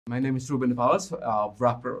My name is Ruben Palas,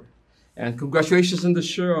 rapper. And congratulations on the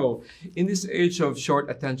show. In this age of short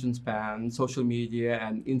attention span, social media,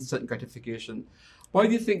 and instant gratification, why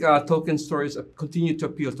do you think Tolkien stories continue to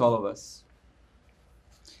appeal to all of us?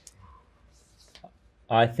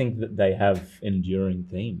 I think that they have enduring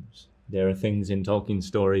themes. There are things in Tolkien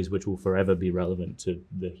stories which will forever be relevant to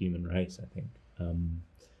the human race, I think.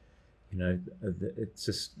 It's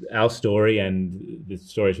just our story and the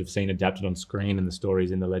stories we've seen adapted on screen and the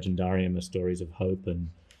stories in the Legendarium are stories of hope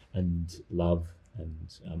and love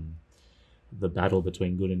and the battle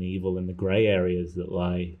between good and evil and the grey areas that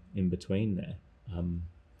lie in between there.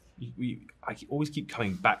 I always keep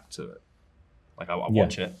coming back to it. Like I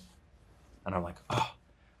watch it and I'm like, oh,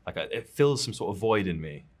 it fills some sort of void in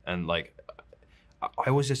me. And like, I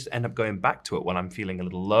always just end up going back to it when I'm feeling a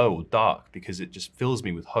little low or dark because it just fills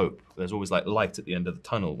me with hope. There's always like light at the end of the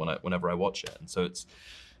tunnel whenever I watch it. And so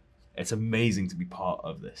it's amazing to be part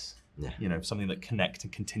of this. Yeah. You know, something that connect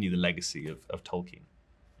and continue the legacy of Tolkien.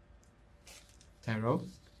 Tyrell?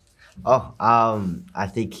 Oh, I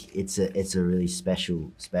think it's a really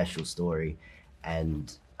special story,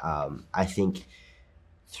 and I think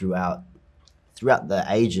throughout the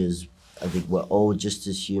ages, I think we're all just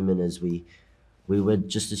as human as we were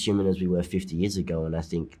just as human as we were 50 years ago, and I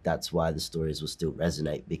think that's why the stories will still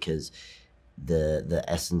resonate because the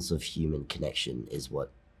essence of human connection is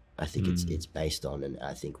what I think it's based on, and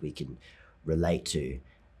I think we can relate to,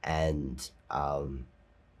 and I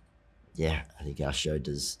think our show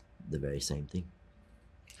does the very same thing.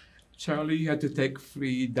 Charlie, you had to take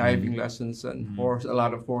free diving lessons and a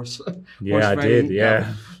lot of horse. Yeah, horse I did. riding,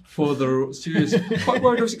 Yeah, for the series. What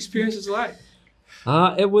were those experiences like?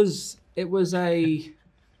 it was a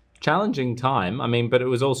challenging time. I mean, but it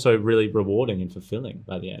was also really rewarding and fulfilling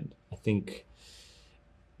by the end. I think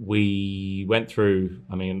we went through,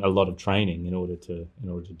 a lot of training in order to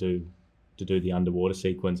do the underwater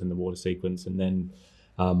sequence and the water sequence, and then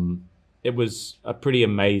it was a pretty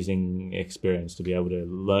amazing experience to be able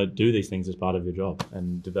to do these things as part of your job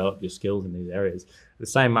and develop your skills in these areas. The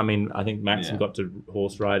same, I think Maxim got to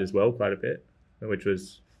horse ride as well quite a bit, which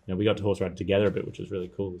was, we got to horse ride together a bit, which was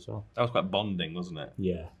really cool as well. That was quite bonding, wasn't it?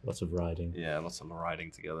 Yeah, lots of riding. Yeah, lots of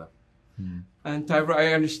riding together. And Tyra,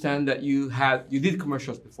 I understand that you did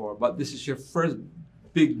commercials before, but this is your first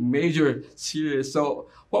big major series. So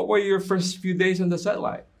what were your first few days on the set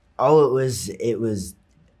like? Oh, it was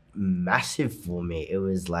massive for me. It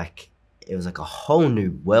was like a whole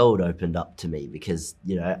new world opened up to me because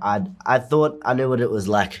I thought I knew what it was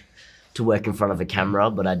like to work in front of a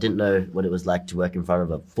camera, but I didn't know what it was like to work in front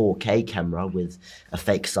of a 4K camera with a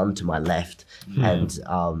fake sun to my left and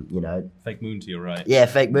fake moon to your right. Yeah,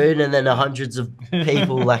 fake moon, and then hundreds of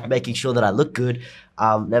people like making sure that I look good.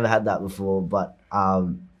 Never had that before, but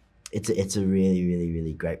it's a really, really,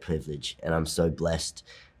 really great privilege, and I'm so blessed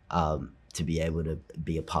to be able to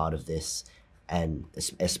be a part of this, and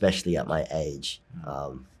especially at my age,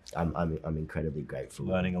 I'm incredibly grateful.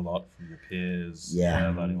 Learning a lot from your peers,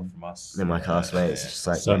 learning a lot from us, and my classmates, just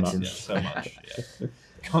like so Maxim. much. So much. Yeah.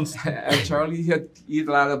 Constant. And Charlie, you had to eat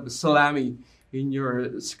a lot of salami in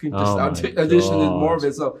your screen test Oh my audition in God.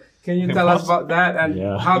 Morbid. So can you tell us about that and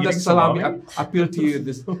how Eating does salami salami? appeal to you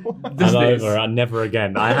this I'm days? over. Never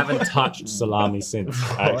again. I haven't touched salami since,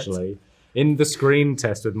 actually. In the screen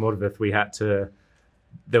test with Mordvith,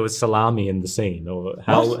 there was salami in the scene, or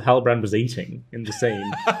Halbrand was eating in the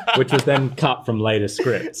scene, which was then cut from later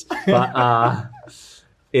scripts. But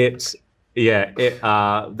it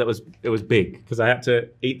was big because I had to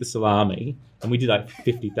eat the salami, and we did like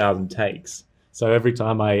 50,000 takes. So every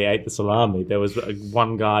time I ate the salami, there was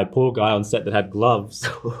one poor guy on set that had gloves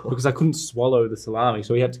because I couldn't swallow the salami,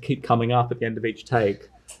 so he had to keep coming up at the end of each take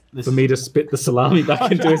for me to spit the salami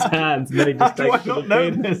back into his hands, and then he just takes it to the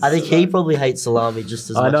bin. I think he probably hates salami just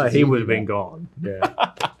as much. I know, as he you would do. have been gone.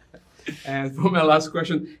 Yeah. And for my last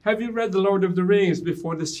question, have you read The Lord of the Rings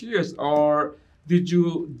before the series, or did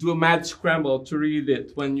you do a mad scramble to read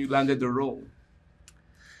it when you landed the role?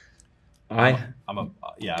 I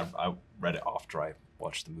read it after I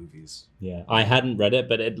watched the movies. Yeah, I hadn't read it,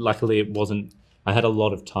 but luckily it wasn't. I had a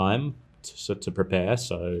lot of time to prepare,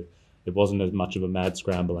 so it wasn't as much of a mad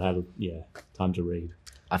scramble. I had time to read.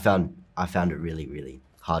 I found it really, really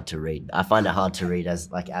hard to read. I find it hard to read as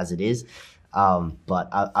it is, but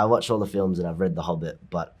I watched all the films and I've read The Hobbit,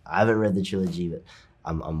 but I haven't read the trilogy. But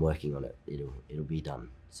I'm working on it. It'll be done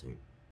soon.